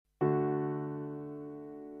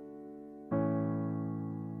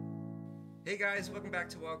Hey guys, welcome back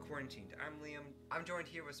to Well Quarantined. I'm Liam. I'm joined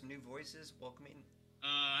here with some new voices. Welcoming.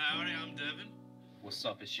 Howdy, I'm Devin. What's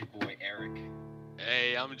up? It's your boy Eric.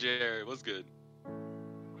 Hey, I'm Jared. What's good?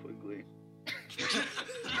 Quigley.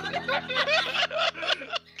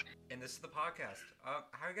 And this is the podcast. How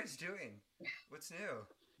are you guys doing? What's new?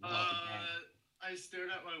 I stared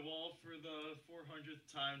at my wall for the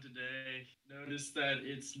 400th time today. Noticed that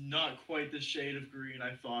it's not quite the shade of green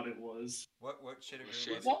I thought it was. What shade of What green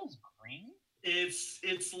shade? was The it? wall's green?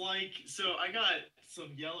 It's like, so I got some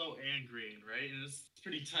yellow and green, right? And it's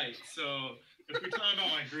pretty tight. So if we're talking about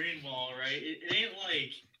my green wall, right? It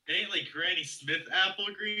ain't like Granny Smith apple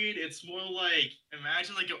green. It's more like,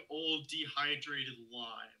 imagine like an old dehydrated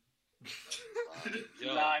lime.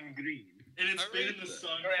 Yo, Lime green. And it's I been read in the that.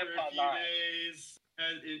 sun Grandpa for a few lied. days.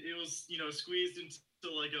 And it was, squeezed into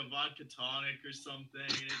like a vodka tonic or something.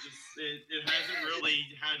 And it hasn't really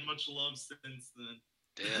had much love since then.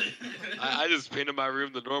 damn. I just painted my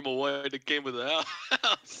room the normal way that came with the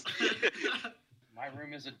house. My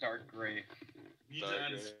room is a dark gray. Need to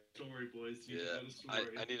add a story, boys. Need to Yeah, add a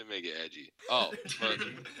story. I need to make it edgy. Oh, but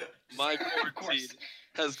my Of quarantine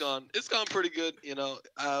course. it's gone pretty good.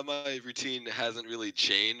 My routine hasn't really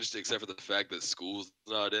changed except for the fact that school's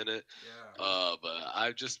not in it. Yeah. But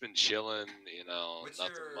I've just been chilling. What's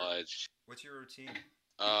Nothing your- much. What's your routine?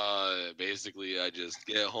 Basically, I just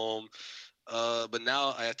get home. But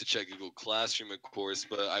now I have to check Google Classroom, of course.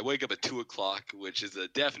 But I wake up at 2 o'clock, which is a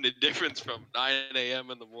definite difference from 9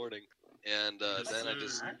 a.m. in the morning. And then I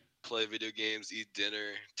just play video games, eat dinner,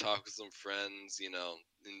 talk with some friends, and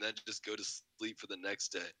then just go to sleep for the next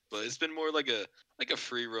day. But it's been more like a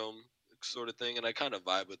free roam sort of thing, and I kind of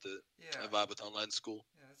vibe with it. Yeah. I vibe with online school.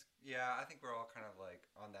 Yeah, I think we're all kind of like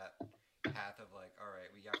on that path of like, all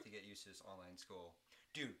right, we have to get used to this online school.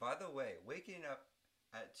 Dude, by the way, waking up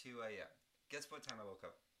at 2 a.m. Guess what time I woke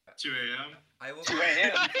up? 2 a.m. I woke 2 up.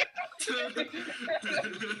 a.m.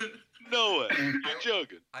 No way, you're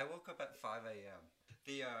joking. I woke up at 5 a.m.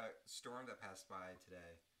 The storm that passed by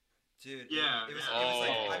today, dude. Yeah, it was yeah. like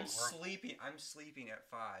Oh. I'm sleeping at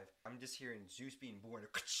 5. I'm just hearing Zeus being born,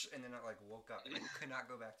 and then I like woke up and I could not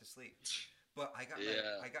go back to sleep. But I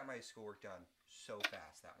got my schoolwork done so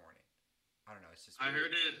fast that morning. I don't know. It's just. I weird.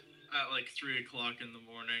 heard it at like 3 o'clock in the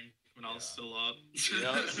morning when I was still up.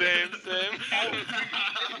 Yeah, same.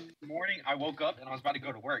 Morning, I woke up and I was about to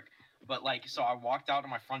go to work. But so I walked out on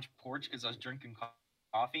my front porch because I was drinking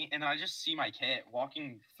coffee, and I just see my cat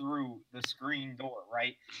walking through the screen door,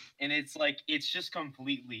 right? And it's just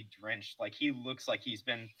completely drenched. Like, he looks like he's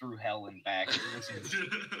been through hell and back.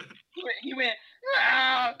 He went,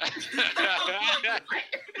 ah!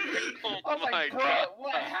 Oh I was my like, bro, God.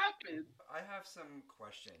 what happened? I have some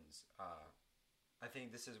questions. I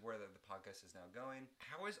think this is where the podcast is now going.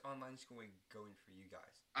 How is online schooling going for you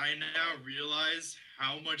guys? I now realize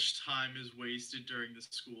how much time is wasted during the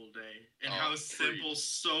school day and Oh, how simple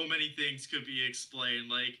so many things could be explained.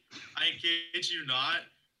 Like, I kid you not,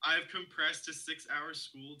 I've compressed a 6-hour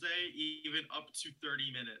school day even up to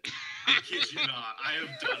 30 minutes. I kid you not, I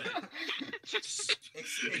have done it.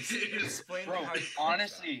 Explain Bro, how you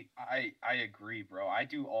honestly, I agree, bro. I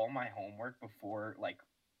do all my homework before like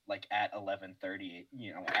at 11:30,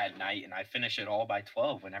 at night, and I finish it all by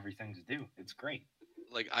 12 when everything's due. It's great.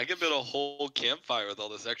 Like, I could build a whole campfire with all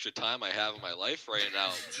this extra time I have in my life right now,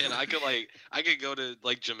 and I could go to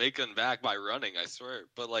like Jamaica and back by running. I swear.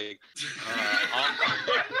 But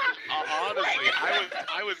honestly,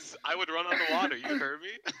 I would run on the water. You heard me?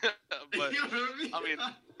 But You heard me? I mean,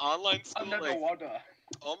 online school, Under the like, water.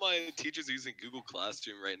 all my teachers are using Google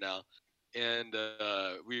Classroom right now. And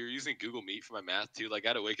we were using Google Meet for my math too. Like, I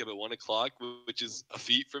had to wake up at 1 o'clock, which is a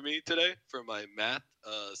feat for me today for my math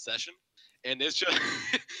session. And it's just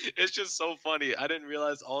it's just so funny. I didn't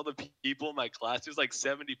realize all the people in my class. There's like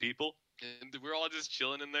 70 people, and we're all just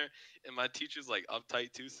chilling in there. And my teacher's like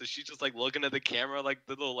uptight too, so she's just like looking at the camera like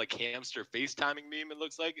the little like hamster FaceTiming meme. It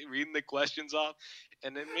looks like reading the questions off,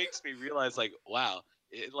 and it makes me realize like, wow.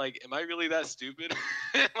 Am I really that stupid?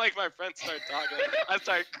 Like, my friends start talking, I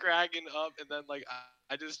start cracking up, and then like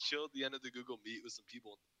I just chilled the end of the Google Meet with some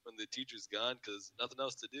people when the teacher's gone because nothing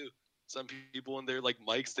else to do. Some people in their like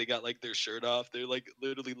mics, they got like their shirt off. They're like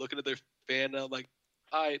literally looking at their fan. And I'm like,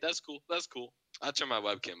 all right, that's cool. I turn my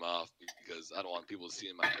webcam off because I don't want people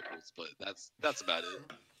seeing my nipples. But that's about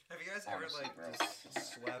it. Have you guys ever Honestly, like bro.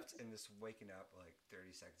 just slept and just waking up like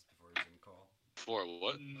 30 seconds before a Zoom call? For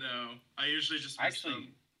what? No, I usually just miss Actually,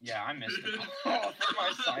 them. yeah, I missed it. Oh, for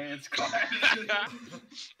my science class.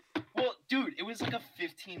 Well, dude, it was like a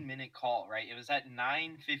 15-minute call, right? It was at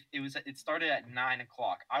 9:50. It started at 9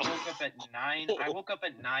 o'clock. I woke up at 9. I woke up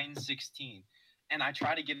at 9:16, and I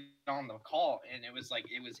tried to get on the call, and it was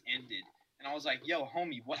ended. And I was like, yo,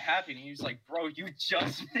 homie, what happened? And he was like, bro, you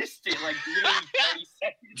just missed it, like literally 30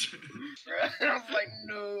 seconds. And I was like,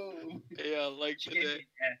 no. Yeah, like She gave me today.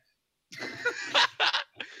 an F.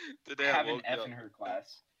 Today I I have an woke F up. in her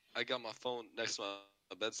class. I got my phone next to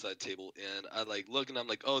my bedside table, and I like look, and I'm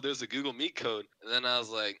like, oh, there's a Google Meet code. And then I was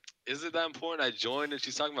like, is it that important? I joined, and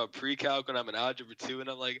she's talking about pre-calc when I'm in algebra 2, and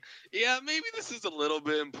I'm like, yeah, maybe this is a little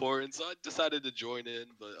bit important. So I decided to join in,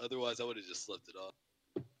 but otherwise I would have just left it off.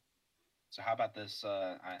 So how about this?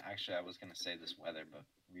 I was gonna say this weather, but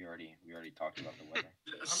we already talked about the weather.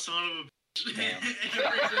 Son of a Damn. every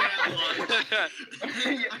day at lunch.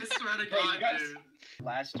 I swear to Bro, you God, guys- dude.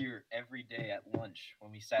 Last year, every day at lunch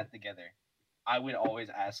when we sat together, I would always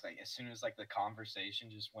ask, like, as soon as like the conversation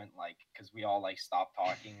just went like, because we all like stopped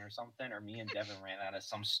talking or something, or me and Devin ran out of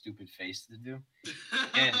some stupid face to do,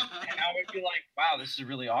 and I would be like, wow, this is a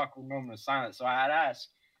really awkward moment of silence. So I'd ask,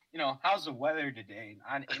 how's the weather today? And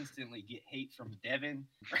I'd instantly get hate from Devin.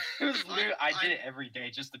 It was literally, I did it every day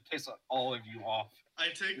just to piss all of you off. I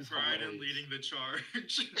take It's pride in hilarious. leading the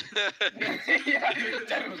charge. Yeah,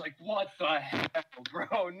 Devin was like, what the hell,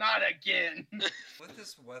 bro? Not again. With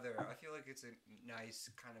this weather, I feel like it's a nice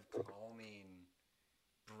kind of calming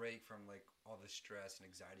break from like all the stress and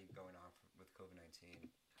anxiety going on with COVID-19.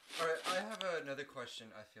 All right, I have another question.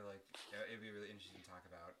 I feel like it'd be really interesting to talk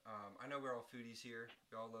about. I know we're all foodies here.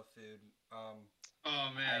 We all love food. Oh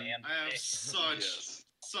man, I have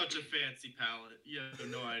such a fancy palate. You have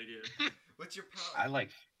no idea. What's your palate? I like.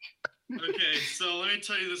 Okay, so let me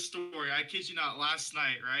tell you the story. I kid you not, last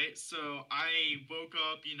night, right? So I woke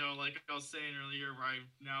up, like I was saying earlier, right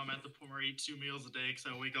now I'm at the point where I eat 2 meals a day because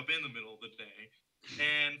I wake up in the middle of the day.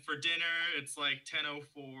 And for dinner, it's like 10:04.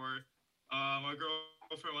 My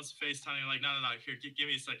girlfriend wants to FaceTime me, like, no, here, give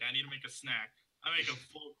me a second. I need to make a snack. I make a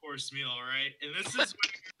full course meal, right? And this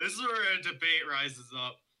is where a debate rises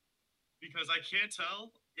up because I can't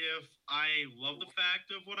tell if I love the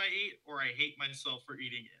fact of what I ate or I hate myself for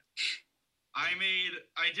eating it. I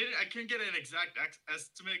couldn't get an exact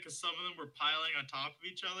estimate because some of them were piling on top of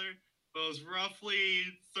each other, but it was roughly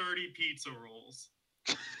 30 pizza rolls.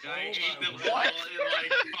 And I ate them all in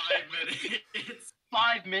like 5 minutes.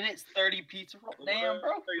 5 minutes, 30 pizza roll. Damn,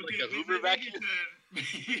 bro. Are you like a Maybe Uber vacuum? 10,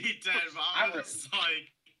 maybe 10, but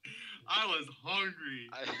I was hungry.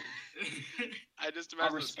 I just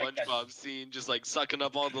imagine the respect that. SpongeBob scene, just like sucking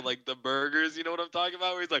up all the burgers. You know what I'm talking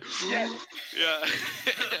about? Where he's like, Yeah. yeah.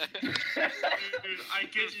 Dude, I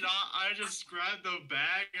kid you not, I just grabbed the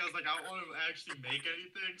bag. I was like, I don't want to actually make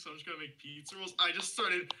anything, so I'm just gonna make pizza rolls. I just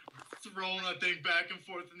started throwing that thing back and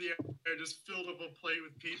forth in the air, just filled up a plate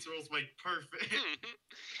with pizza rolls, like perfect.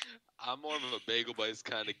 I'm more of a bagel bites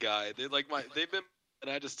kind of guy. They've been. And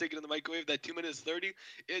I just stick it in the microwave. That 2 minutes 30,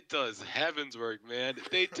 it does heaven's work, man.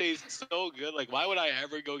 They taste so good. Like, why would I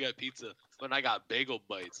ever go get pizza when I got bagel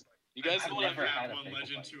bites? You guys I've know never From had a one bagel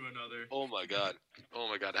legend bite. to another. Oh my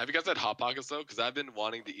god. Have you guys had Hot Pockets though? Because I've been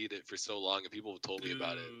wanting to eat it for so long, and people have told me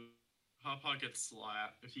about it. Hot Pockets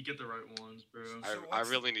slap if you get the right ones, bro. I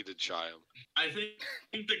really need to try them. I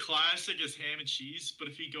think the classic is ham and cheese, but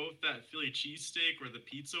if you go with that Philly cheesesteak or the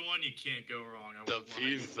pizza one, you can't go wrong.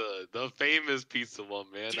 The famous pizza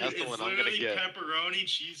one, man. Dude, That's the one I'm gonna get. Pepperoni,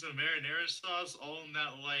 cheese, and marinara sauce, all in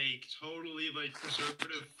that like totally like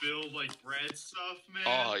preservative filled like bread stuff, man.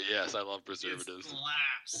 Oh yes, I love It preservatives.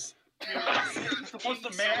 slaps. It's the most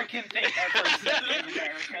American thing ever said in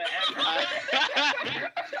America ever.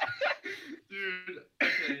 Dude,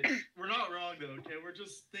 okay, we're not wrong though, okay? We're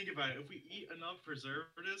just, think about it. If we eat enough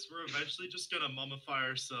preservatives, we're eventually just gonna mummify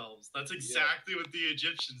ourselves. That's exactly what the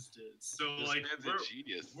Egyptians did. So, This like, man's a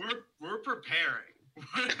genius. we're preparing.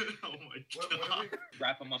 Oh my What are god. we,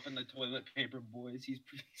 Wrap him up in the toilet paper, boys. He's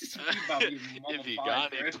about being If you mummified,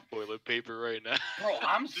 got any toilet paper right now. bro,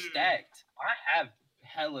 I'm Dude. stacked. I have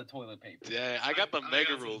hella toilet paper. Yeah, I got the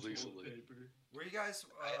mega got some rolls toilet recently. paper. were you guys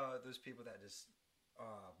those people that just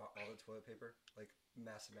bought all the toilet paper, like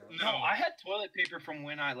mass amount? No. No, I had toilet paper from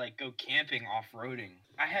when I like go camping off-roading.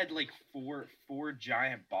 I had like four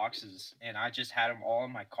giant boxes, and I just had them all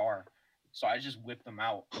in my car. So I just whipped them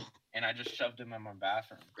out, and I just shoved them in my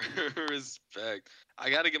bathroom. Respect. I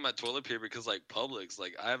gotta get my toilet paper because like Publix,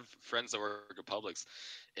 like I have friends that work at Publix,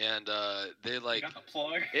 and they like. You got the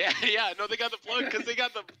plug? Yeah, no, they got the plug because they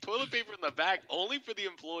got the toilet paper in the back only for the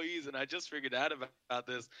employees, and I just figured out about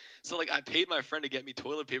this. So like, I paid my friend to get me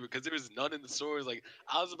toilet paper because there was none in the stores. Like,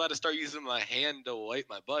 I was about to start using my hand to wipe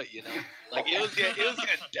my butt, you know? Like it was getting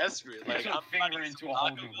desperate. Like Took I'm finger into a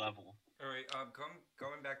whole new level. All right,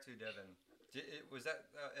 going back to Devin. Was that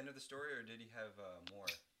end of the story, or did he have more?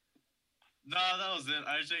 No, that was it.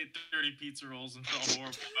 I just ate 30 pizza rolls and felt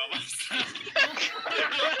horrible about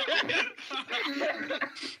myself.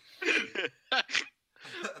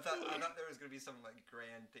 I thought there was gonna be some like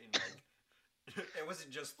grand thing like it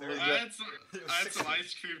wasn't just 30. I had some, It was I had some 60.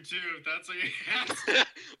 ice cream too, if that's what you had.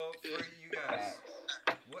 Well, for you guys,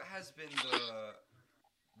 what has been the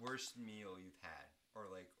worst meal you've had, or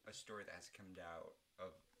like a story that has come out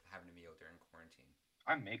of having a meal during quarantine?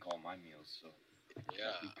 I make all my meals, so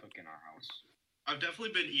Yeah. we cook in our house. I've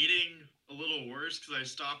definitely been eating a little worse because I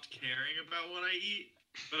stopped caring about what I eat.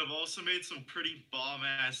 But I've also made some pretty bomb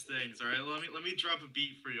ass things. All right, let me drop a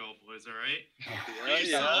beat for y'all boys. All right,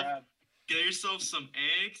 get yourself some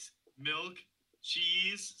eggs, milk,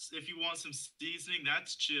 cheese. If you want some seasoning,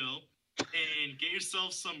 that's chill. And get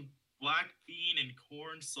yourself some black bean and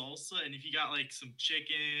corn salsa. And if you got like some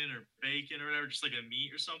chicken or bacon or whatever, just like a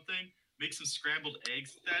meat or something, make some scrambled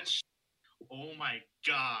eggs with that. Oh my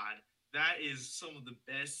god, that is some of the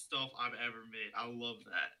best stuff I've ever made. I love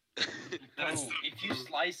that. That's Bro, if you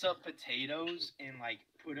slice up potatoes and like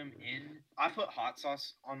put them in, I put hot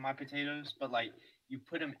sauce on my potatoes, but like you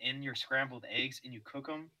put them in your scrambled eggs and you cook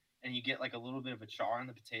them, and you get like a little bit of a char on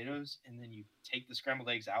the potatoes, and then you take the scrambled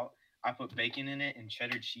eggs out. I put bacon in it and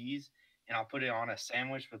cheddar cheese, and I'll put it on a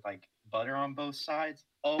sandwich with like butter on both sides.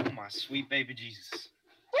 Oh my sweet baby Jesus!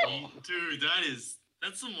 Dude,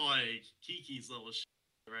 that's some like Kiki's level shit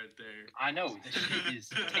right there. I know the shit is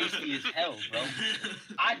tasty as hell, bro.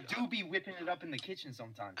 I do be whipping it up in the kitchen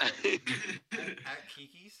sometimes. At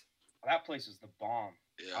Kiki's? That place is the bomb.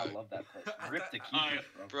 Yeah. I love that place. I Rip thought- the Kiki's,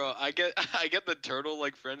 bro. Bro, I get the turtle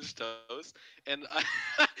like French toast, and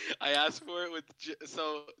I asked for it with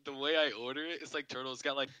so the way I order it, it's like turtle. It's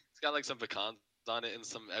got like some pecans on it and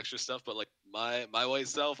some extra stuff, but like my white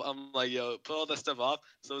self, I'm like, yo, put all that stuff off.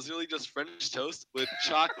 So it's really just French toast with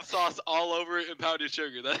chocolate sauce all over it and powdered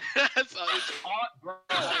sugar. That's all. Bro.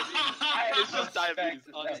 It's just diabetes,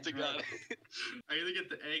 respect honest that to God. I either get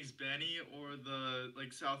the eggs Benny or the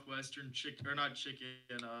like Southwestern chicken or not chicken,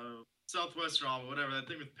 Southwestern omelet, whatever that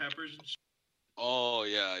thing with peppers and shit. Oh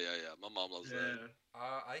yeah. My mom loves that. Yeah.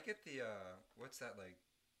 I get the what's that like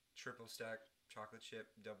triple stack chocolate chip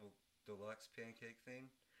double deluxe pancake thing.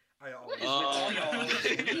 I always. What is Oh,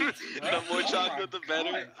 with all the more Oh chocolate, my the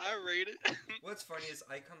better. God. I rate it. What's funny is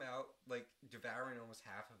I come out like devouring almost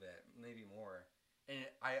half of it, maybe more, and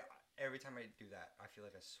every time I do that, I feel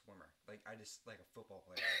like a swimmer. Like I just like a football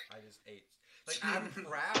player. I just ate. Like I'm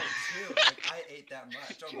proud too. Like I ate that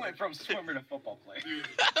much. You I'm went like, from swimmer to football player.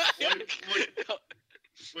 Dude,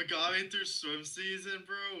 what got me through swim season,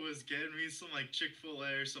 bro, was getting me some like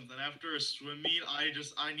Chick-fil-A or something. After a swim meet,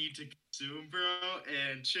 I need to consume, bro.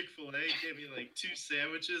 And Chick-fil-A gave me like 2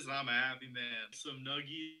 sandwiches, and I'm a happy man. Some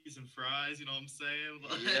nuggies and fries, you know what I'm saying?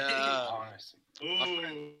 Like, Yeah. Honestly.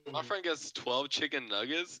 Ooh. My friend gets 12 chicken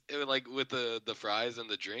nuggets, like with the fries and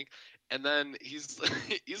the drink, and then he's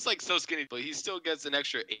he's like so skinny, but he still gets an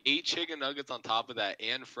extra 8 chicken nuggets on top of that,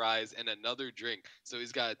 and fries and another drink. So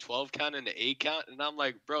he's got a 12 count and an 8 count, and I'm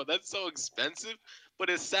like, bro, that's so expensive, but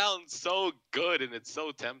it sounds so good and it's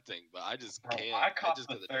so tempting. But I just Bro, can't. I cop just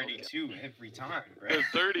the get 12 count. 32 every time, bro. The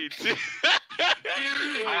 32.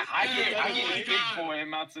 I get Oh my big God. boy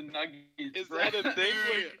amounts of nuggets. Is bro. that a thing?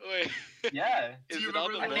 Wait. Yeah. Do Is you it on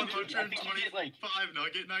remember the the I think menu? you get, like- 125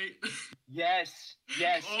 nugget night? Yes.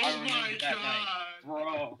 I Oh remember my that night.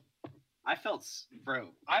 god. Bro.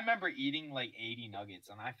 I remember eating like 80 nuggets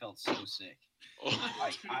and I felt so sick.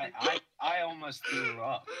 Like I almost threw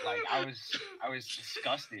up. Like I was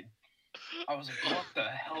disgusted. I was like, what the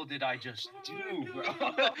hell did I just do, bro?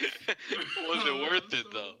 Was it worth it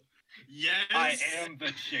though? Yes. I am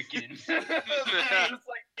the chicken. It's like,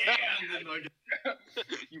 And the nugget.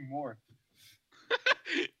 you more.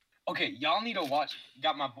 Okay, y'all need to watch.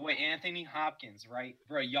 Got my boy Anthony Hopkins, right,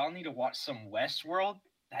 bro? Y'all need to watch some Westworld.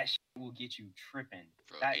 That shit will get you tripping.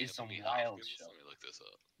 Bro, That is some Anthony wild Hopkins? show. Let me look this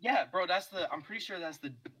up. Yeah, bro. I'm pretty sure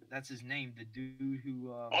that's his name. The dude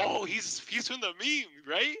who. Oh, he's from the meme,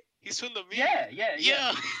 right? He's from the meme. Yeah. Wait, what are you guys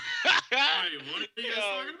Yeah.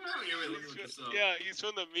 talking about? Yeah, wait, let me look this up. Yeah, he's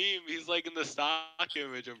from the meme. He's like in the stock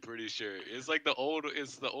image. I'm pretty sure it's like the old.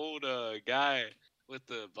 It's the old guy with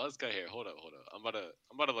the buzz cut hair. Hold up. I'm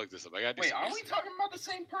about to look this up. I gotta do Wait, some are we research. talking about the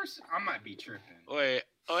same person? I might be tripping. Wait.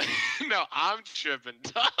 Oh, no, I'm tripping.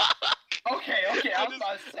 Okay. I was just-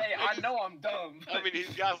 about to say. I know I'm dumb. I mean,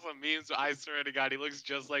 he's got some memes. But I swear to God, he looks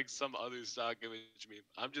just like some other stock image meme.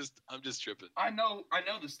 I'm just tripping. I know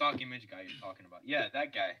the stock image guy you're talking about. Yeah,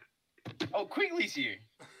 that guy. Oh, Quigley's here.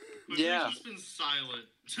 But Yeah. You've just been silent.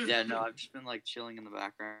 Yeah, no, I've just been like chilling in the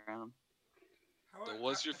background. How,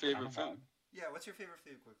 What's your favorite food? Yeah, what's your favorite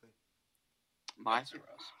food quickly? My That's a roast.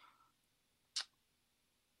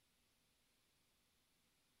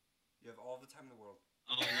 the time in the world.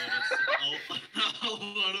 I'll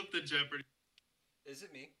load up the Jeopardy. Is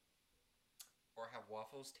it me? Or have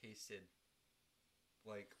waffles tasted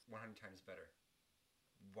like 100 times better?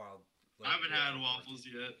 While I haven't had waffles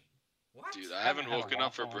yet. What? Dude, I haven't had a woken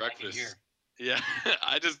up for waffle in like a year. breakfast. Yeah,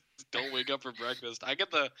 I just don't wake up for breakfast. I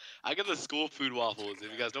get the school food waffles.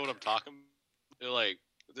 If you guys know what I'm talking, they're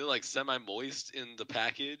like semi-moist in the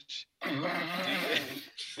package.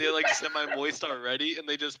 They're like semi-moist already, and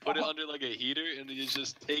they just put it under like a heater, and they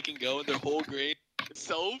just take and go, and they're whole grain. It's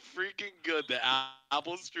so freaking good. The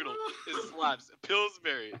apple strudel, it slaps.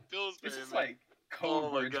 Pillsbury, This is man. like code Oh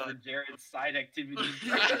my words for God. Jared's side activities.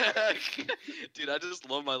 Dude, I just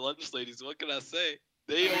love my lunch ladies. What can I say?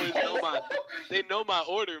 They always know my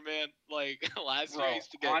order, man. Like last year I Bro,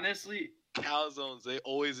 used to get honestly, calzones. They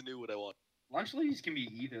always knew what I wanted. lunch ladies can be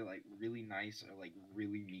either like really nice or like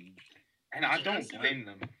really mean, and I don't blame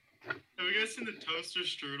them. Have you guys seen the Toaster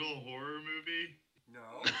Strudel horror movie?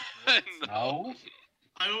 No. No,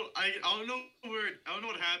 I don't know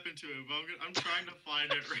what happened to it, but I'm trying to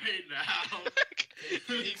find it right now.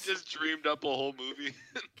 He just dreamed up a whole movie.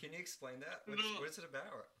 Can you explain that? No. What's it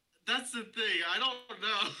about? That's the thing. I don't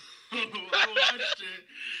know. I watched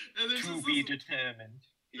it, and there's to this be little determined.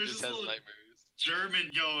 He There's just this has little- nightmares.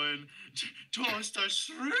 German going, Toaster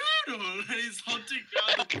Strudel, and he's hunting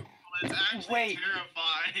down the people. It's actually Wait.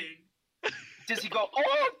 terrifying. Does he go,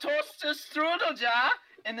 oh, toaster strudel, ja?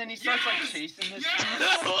 And then he starts like Yes! chasing this.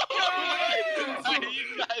 Yes! So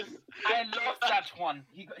you guys, I love that one.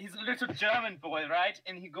 He's a little German boy, right?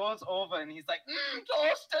 And he goes over and he's like,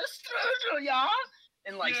 toaster strudel, ja?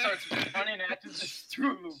 And like Yeah. starts running after the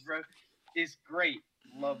strudel, bro. It's great.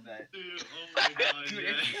 Love that. Dude, oh my god. Dude,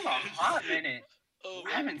 yes. it's been a hot minute. oh,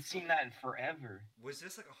 I haven't seen that in forever. Was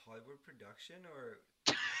this like a Hollywood production or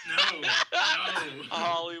No, no. a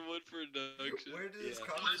Hollywood production. where did this Yeah.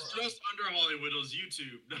 come It's from? just under Hollywood's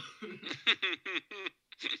YouTube.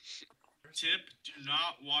 Tip, do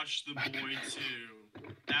not watch The Boy 2.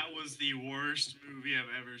 That was the worst movie I've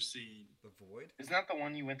ever seen. The Void? Isn't that the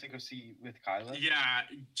one you went to go see with Kyla? Yeah,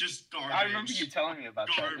 just garbage. I remember you telling me about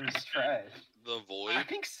that. It was Garbage. trash. The I Void.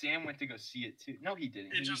 think Sam went to go see it too. No, he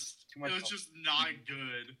didn't. It He just, too much it was just not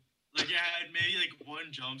good. Like, it had maybe like one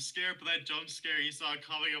jump scare, but that jump scare you saw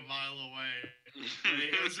coming a mile away.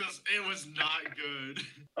 Like, it was not good.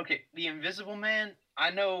 Okay, The Invisible Man. I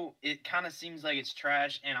know it kind of seems like it's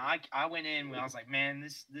trash, and I went in when I was like, man,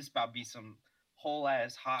 this about to be some whole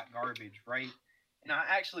ass hot garbage, right? And I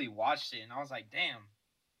actually watched it, and I was like, damn,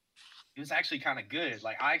 it was actually kind of good.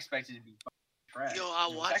 Like I expected it to be trash. Yo, I It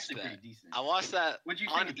was watched actually that. pretty decent. I watched that What'd you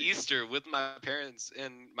think on of it? Easter with my parents,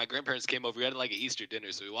 and my grandparents came over. We had like an Easter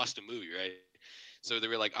dinner, so we watched a movie, right? So they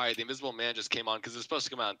were like, "All right, The Invisible Man just came on because it was supposed to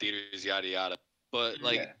come out in theaters, yada yada." But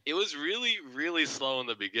like, Yeah. it was really, really slow in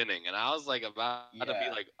the beginning, and I was like about to be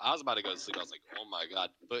Yeah. like, I was about to go to sleep. I was like, "Oh my god!"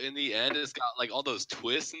 But in the end, it's got like all those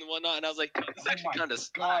twists and whatnot, and I was like, "This Oh actually my kind of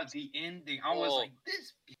God, the ending. I was Oh. like,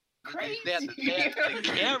 this be crazy. They had the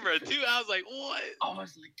camera too. I was like, "What?" I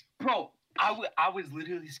was like, bro, I was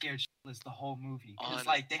literally scared shitless the whole movie. Cause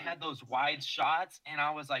like they had those wide shots, and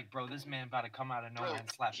I was like, bro, this man about to come out of nowhere Bro,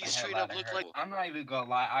 and slap he the straight hell up out of looked her. like- I'm not even gonna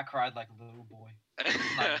lie, I cried like a little boy.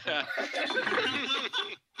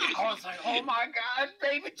 I was like, oh my God,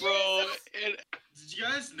 baby Bro, Jesus. and Did you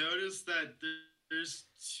guys notice that there's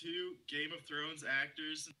two Game of Thrones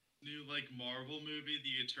actors in the new like Marvel movie,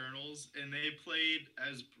 The Eternals, and they played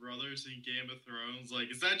as brothers in Game of Thrones?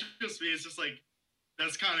 Like, is that just me? It's just like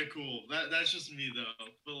that's kind of cool. That's just me though.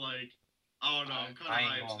 But like, I don't know. I'm I kind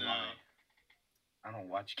ain't of hyped gonna now. lie. I don't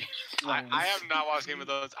watch Game of I Thrones. have not watched Game of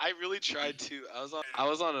Thrones. I really tried to. I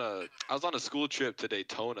was on a school trip to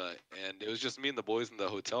Daytona, and it was just me and the boys in the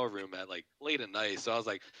hotel room at like late at night. So I was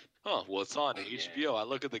like, "Huh, what's on Oh, yeah. HBO?" I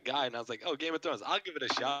look at the guy, and I was like, "Oh, Game of Thrones. I'll give it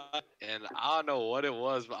a shot." And I don't know what it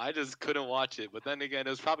was, but I just couldn't watch it. But then again, it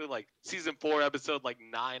was probably like season 4, episode like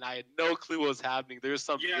 9. I had no clue what was happening. There was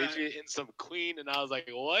some Yeah. midget and some queen, and I was like,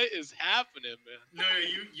 "What is happening, man?" No,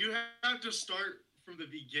 you have to start from the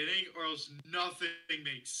beginning, or else nothing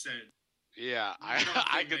makes sense. Yeah, I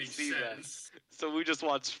Nothing could makes see that. sense. So we just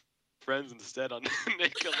watched Friends instead on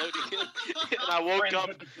Nickelodeon, and I woke Friends up.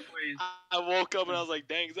 with the boys. I woke up and I was like,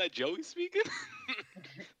 "Dang, is that Joey speaking?"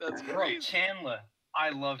 That's Bro, crazy. Chandler. I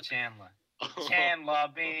love Chandler. Chandler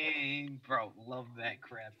Bing. Bro, love that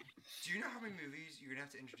crap. Do you know how many movies you're gonna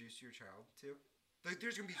have to introduce your child to? Like,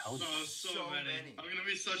 there's gonna be Oh, So many. I'm gonna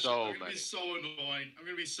be so annoying. I'm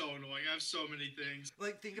gonna be so annoying. I have so many things.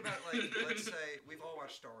 Like, think about like, let's say we've all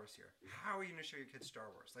watched Star Wars here. How are you gonna show your kids Star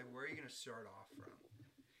Wars? Like, where are you gonna start off from?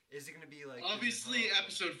 Is it gonna be like Obviously, in-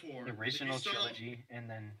 episode 4. The If original you start off- trilogy, and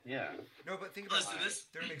then yeah. No, but think about Listen, it.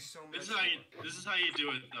 They're gonna make so much. This is how you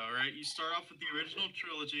do it, though, right? You start off with the original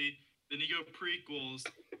trilogy, then you go prequels.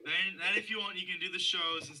 Then if you want, you can do the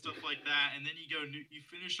shows and stuff like that, and then you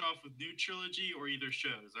finish off with new trilogy or either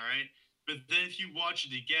shows. All right. But then if you watch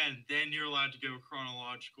it again, then you're allowed to go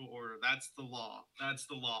chronological order. That's the law. That's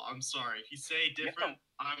the law. I'm sorry. If you say different,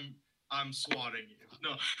 I'm swatting you.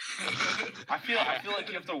 No. I feel like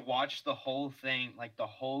you have to watch the whole thing, like the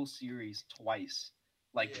whole series twice.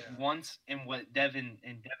 Like Yeah. once in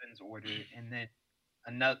Devin's order, and then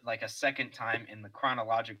another like a second time in the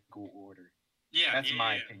chronological order. Yeah. That's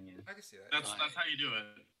my yeah. opinion. I can see that. That's how you do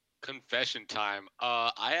it. Confession time.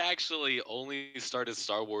 I actually only started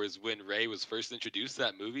Star Wars when Rey was first introduced to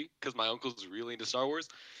that movie because my uncle's really into Star Wars.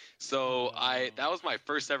 So that was my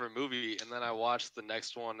first ever movie, and then I watched the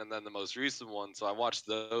next one and then the most recent one. So I watched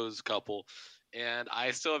those couple, and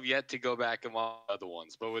I still have yet to go back and watch other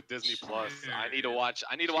ones. But with Disney Plus, I need to watch.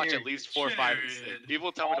 I need to watch at least 4, 5, and 6. Jared.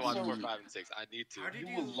 People tell me to watch Also- 4, 5, and 6. I need to. How did You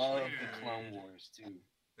you will love Yeah. the Clone Wars too.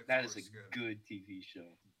 The That Clone is a Wars good TV show.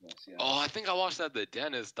 Yes, yeah. Oh, I think I watched that at the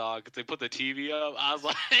dentist, dog. 'Cause they put the TV up. I was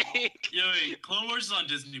like, Yeah, wait, Clone Wars is on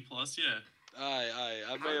Disney Plus, yeah.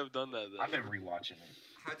 I may have done that. I've Then. been rewatching it.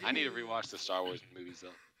 How did I need to you- rewatch the Star Wars movies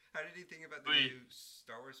though. How did you think about the Wait. new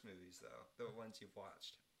Star Wars movies, though? The ones you've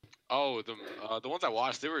watched. Oh, the ones I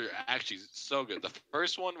watched, they were actually so good. The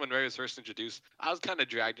first one, when Rey was first introduced, I was kind of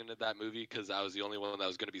dragged into that movie because I was the only one that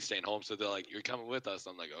was going to be staying home. So they're like, "You're coming with us."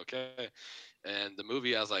 I'm like, "Okay." And the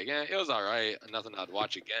movie, I was like, "Yeah, it was all right. Nothing I'd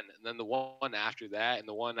watch again." And then the one after that, and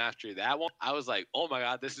the one after that one, I was like, "Oh my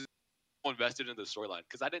god, this is so invested in the storyline,"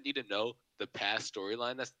 because I didn't need to know the past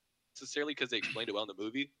storyline necessarily because they explained it well in the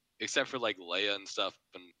movie, except for like Leia and stuff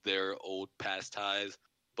and their old past ties.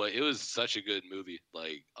 But it was such a good movie.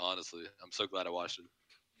 Like, honestly, I'm so glad I watched it.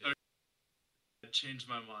 I changed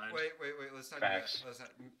my mind. Wait. Let's not. Facts. Do that. Let's not.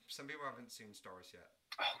 Some people haven't seen Star Wars yet.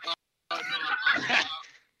 Oh,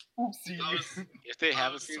 no, Oopsie. I was, If they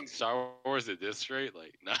haven't was seen Star Wars at this rate,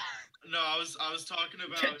 like, no. no, I was talking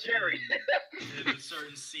about Jerry. in a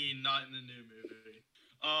certain scene, not in the new movie.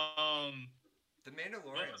 The What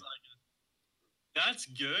Mandalorian. was I gonna- That's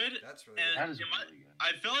good. That's really. And- good. That is Am I- really good.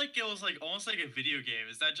 I felt like it was like almost like a video game.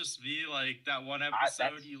 Is that just me? Like that one that's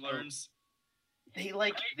episode he so- learns. They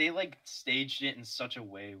staged it in such a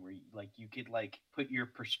way where you could like put your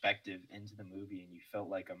perspective into the movie and you felt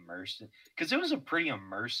like immersed because it was a pretty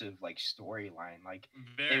immersive like storyline. Like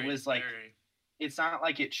Very, was, like, very. it's not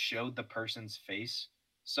like it showed the person's face,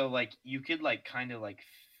 so like you could like kind of like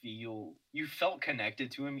you felt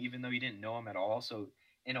connected to him even though you didn't know him at all. So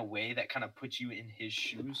in a way that kind of put you in his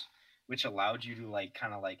shoes, which allowed you to like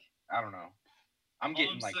kind of like I don't know. I'm All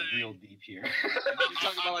getting I'm like saying- real deep here.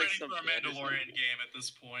 talking about, I'm like, ready some for a fantasy? Mandalorian game at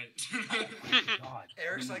this point. God,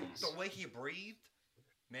 Eric's like please. the way he breathed,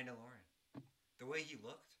 Mandalorian. The way he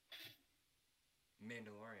looked,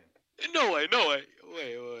 Mandalorian. No way.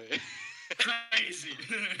 Wait. Crazy.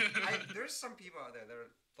 There's some people out there that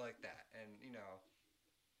are like that, and you know,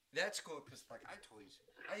 that's cool because like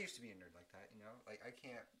I used to be a nerd like that. You know, like I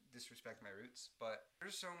can't disrespect my roots, but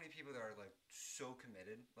there's so many people that are like so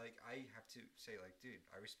committed. Like I have to say, like, dude,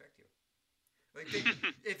 I respect you. Like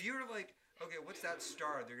if you're like, okay, what's that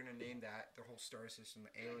star? They're gonna name that their whole star system,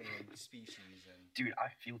 the alien species, and Dude, I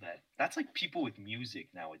feel that. That's like people with music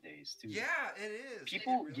nowadays too. yeah, it is.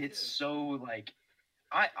 People It really get is. so like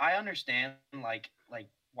I understand like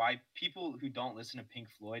why people who don't listen to Pink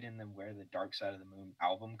Floyd and then wear the Dark Side of the Moon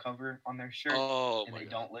album cover on their shirt Oh and my they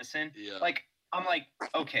god. don't listen. Yeah. Like I'm like,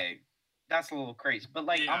 okay, that's a little crazy. But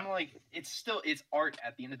like Yeah. I'm like it's art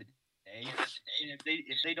at the end of the day. And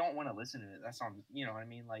if they don't want to listen to it, that's on you know what I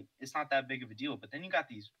mean? Like it's not that big of a deal. But then you got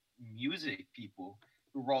these music people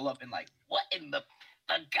who roll up and like, what in the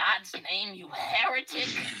God's name, you heretic?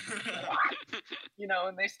 You know,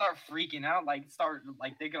 and they start freaking out, like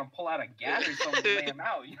they're gonna pull out a gat or something and lay them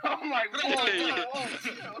out. You know, I'm like,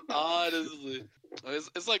 whoa. Honestly,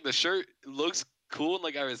 it's like the shirt looks cool and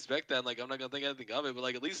like I respect that. And, like I'm not gonna think anything of it, but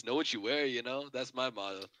like at least know what you wear. You know, that's my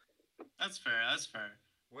motto. That's fair. That's fair.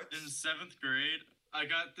 What's In 7th grade, I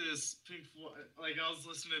got this Pink Floyd. Like I was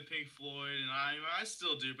listening to Pink Floyd, and I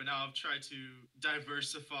still do, but now I've tried to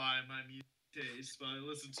diversify my music taste. But I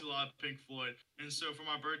listen to a lot of Pink Floyd, and so for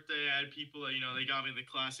my birthday, I had people that they got me the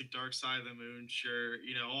classic Dark Side of the Moon shirt,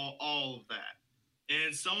 all of that.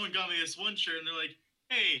 And someone got me this one shirt, and they're like,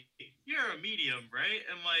 "Hey, you're a medium, right?"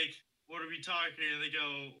 I'm like, "What are we talking?" And they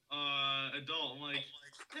go, "Adult." I'm like,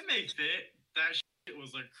 "It may fit." That shit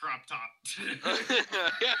was a crop top.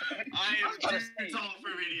 I am too tall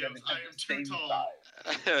for mediums. I am too tall.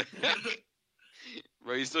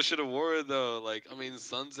 Bro, you still should have wore it though. Like, I mean,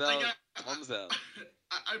 sun's out, Like, mom's out.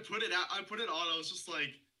 I put it out. I put it on. I was just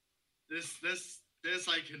like, this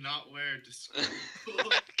I cannot wear to school.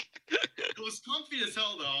 It was comfy as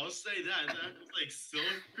hell though. I'll say that. That was like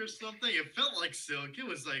silk or something. It felt like silk. It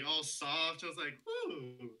was like all soft. I was like,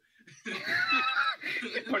 ooh.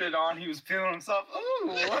 He put it on. He was feeling himself. Ooh.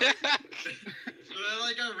 But then,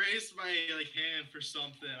 like, I raised my like hand for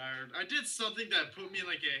something. I did something that put me in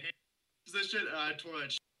like a hand position. I tore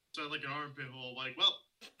that so I had like an armpit hole. Like, well,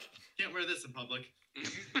 can't wear this in public. I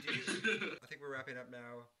think we're wrapping up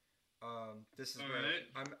now. This is All where right.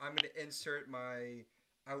 I'm gonna insert my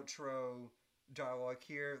outro dialogue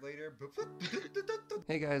here later.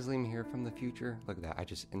 Hey guys, Liam here from the future. Look at that, I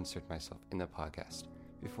just insert myself in the podcast.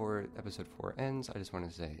 Before episode 4 ends, I just want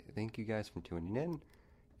to say thank you guys for tuning in.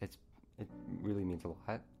 It really means a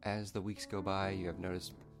lot. As the weeks go by, you have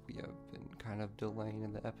noticed we have been kind of delaying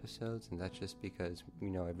in the episodes, and that's just because we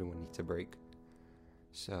know everyone needs a break.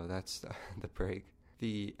 So that's the break.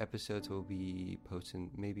 The episodes will be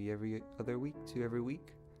posted maybe every other week to every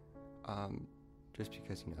week. Just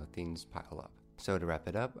because, things pile up. So to wrap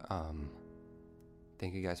it up,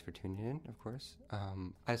 thank you guys for tuning in, of course. I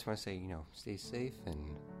just want to say, stay safe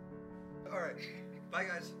and... Alright, bye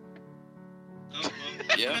guys. Oh,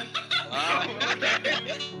 well. Yeah. All right, then.